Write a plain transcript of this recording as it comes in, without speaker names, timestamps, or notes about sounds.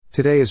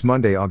Today is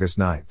Monday, August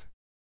 9th.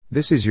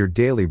 This is your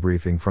daily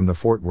briefing from the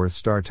Fort Worth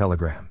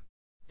Star-Telegram.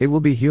 It will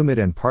be humid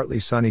and partly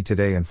sunny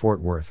today in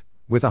Fort Worth,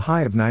 with a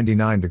high of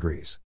 99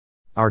 degrees.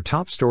 Our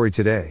top story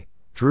today: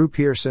 Drew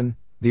Pearson,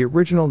 the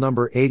original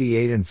number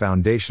 88 and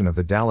foundation of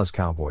the Dallas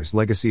Cowboys'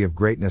 legacy of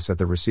greatness at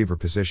the receiver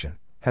position,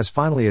 has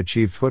finally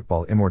achieved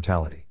football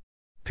immortality.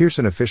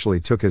 Pearson officially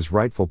took his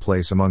rightful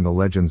place among the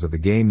legends of the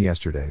game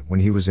yesterday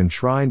when he was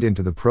enshrined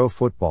into the Pro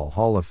Football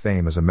Hall of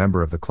Fame as a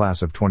member of the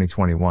class of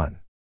 2021.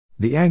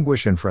 The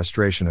anguish and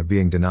frustration of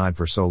being denied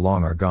for so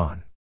long are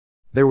gone.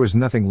 There was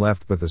nothing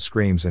left but the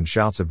screams and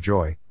shouts of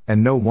joy,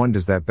 and no one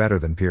does that better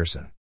than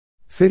Pearson.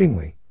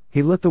 Fittingly,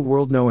 he let the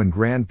world know in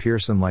grand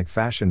Pearson-like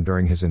fashion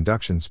during his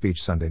induction speech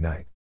Sunday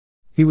night.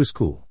 He was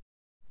cool.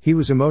 He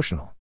was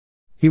emotional.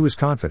 He was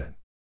confident.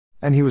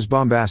 And he was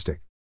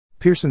bombastic.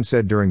 Pearson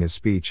said during his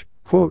speech,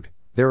 quote,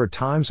 "There are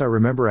times I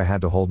remember I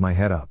had to hold my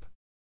head up.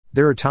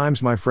 There are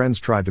times my friends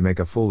tried to make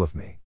a fool of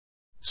me.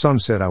 Some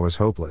said I was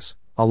hopeless,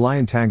 a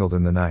lion tangled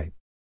in the night.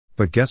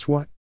 But guess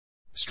what?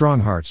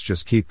 Strong hearts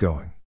just keep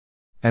going.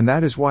 And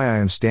that is why I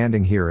am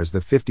standing here as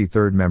the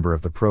 53rd member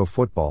of the Pro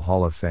Football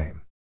Hall of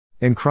Fame."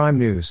 In crime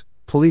news,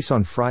 police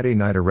on Friday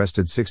night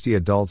arrested 60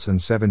 adults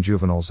and 7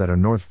 juveniles at a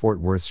North Fort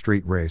Worth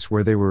street race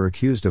where they were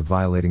accused of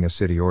violating a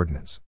city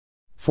ordinance.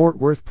 Fort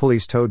Worth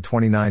police towed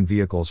 29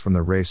 vehicles from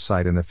the race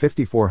site in the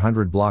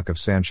 5400 block of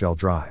Sandshell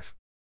Drive.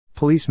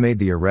 Police made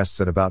the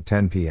arrests at about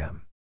 10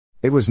 p.m.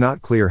 It was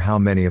not clear how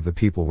many of the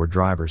people were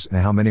drivers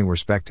and how many were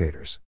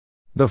spectators.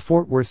 The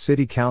Fort Worth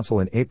City Council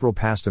in April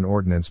passed an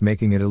ordinance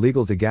making it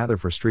illegal to gather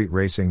for street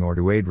racing or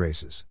to aid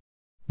races.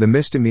 The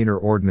misdemeanor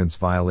ordinance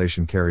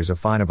violation carries a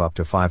fine of up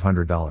to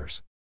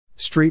 $500.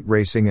 Street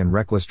racing and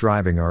reckless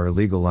driving are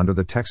illegal under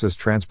the Texas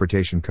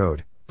Transportation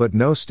Code, but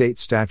no state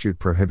statute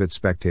prohibits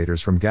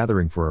spectators from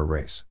gathering for a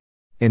race.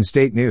 In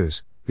state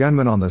news,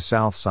 gunmen on the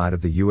south side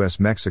of the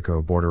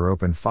U.S.-Mexico border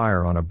opened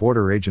fire on a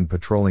border agent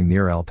patrolling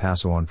near El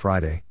Paso on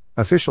Friday,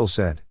 officials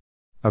said.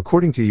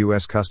 According to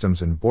U.S.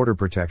 Customs and Border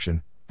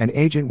Protection, an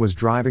agent was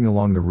driving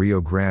along the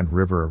Rio Grande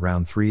River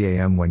around 3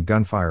 a.m. when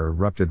gunfire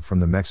erupted from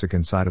the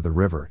Mexican side of the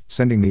river,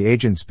 sending the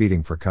agent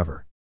speeding for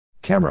cover.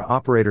 Camera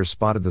operators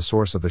spotted the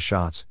source of the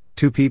shots,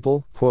 2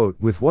 people, quote,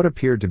 with what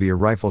appeared to be a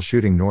rifle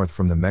shooting north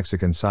from the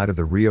Mexican side of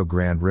the Rio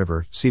Grande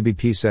River,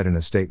 CBP said in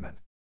a statement.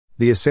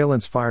 The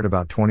assailants fired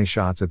about 20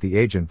 shots at the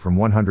agent from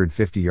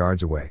 150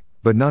 yards away,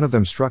 but none of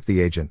them struck the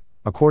agent,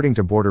 according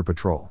to Border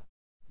Patrol.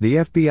 The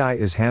FBI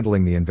is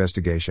handling the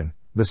investigation,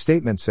 the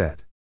statement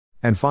said.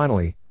 And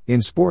finally,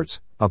 in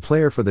sports, a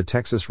player for the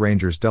Texas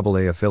Rangers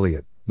AA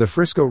affiliate, the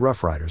Frisco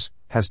Roughriders,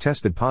 has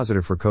tested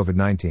positive for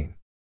COVID-19.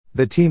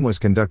 The team was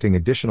conducting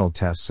additional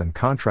tests and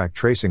contract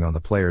tracing on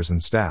the players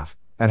and staff,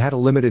 and had a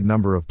limited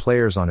number of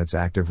players on its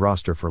active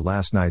roster for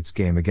last night's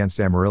game against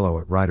Amarillo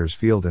at Riders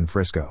Field in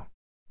Frisco.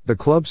 The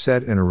club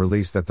said in a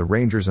release that the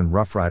Rangers and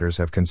Roughriders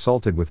have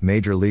consulted with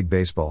Major League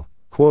Baseball,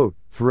 quote,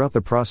 throughout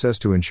the process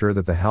to ensure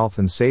that the health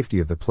and safety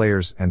of the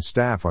players and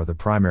staff are the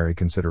primary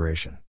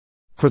consideration.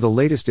 For the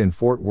latest in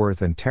Fort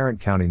Worth and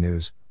Tarrant County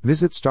news,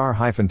 visit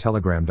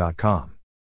star-telegram.com.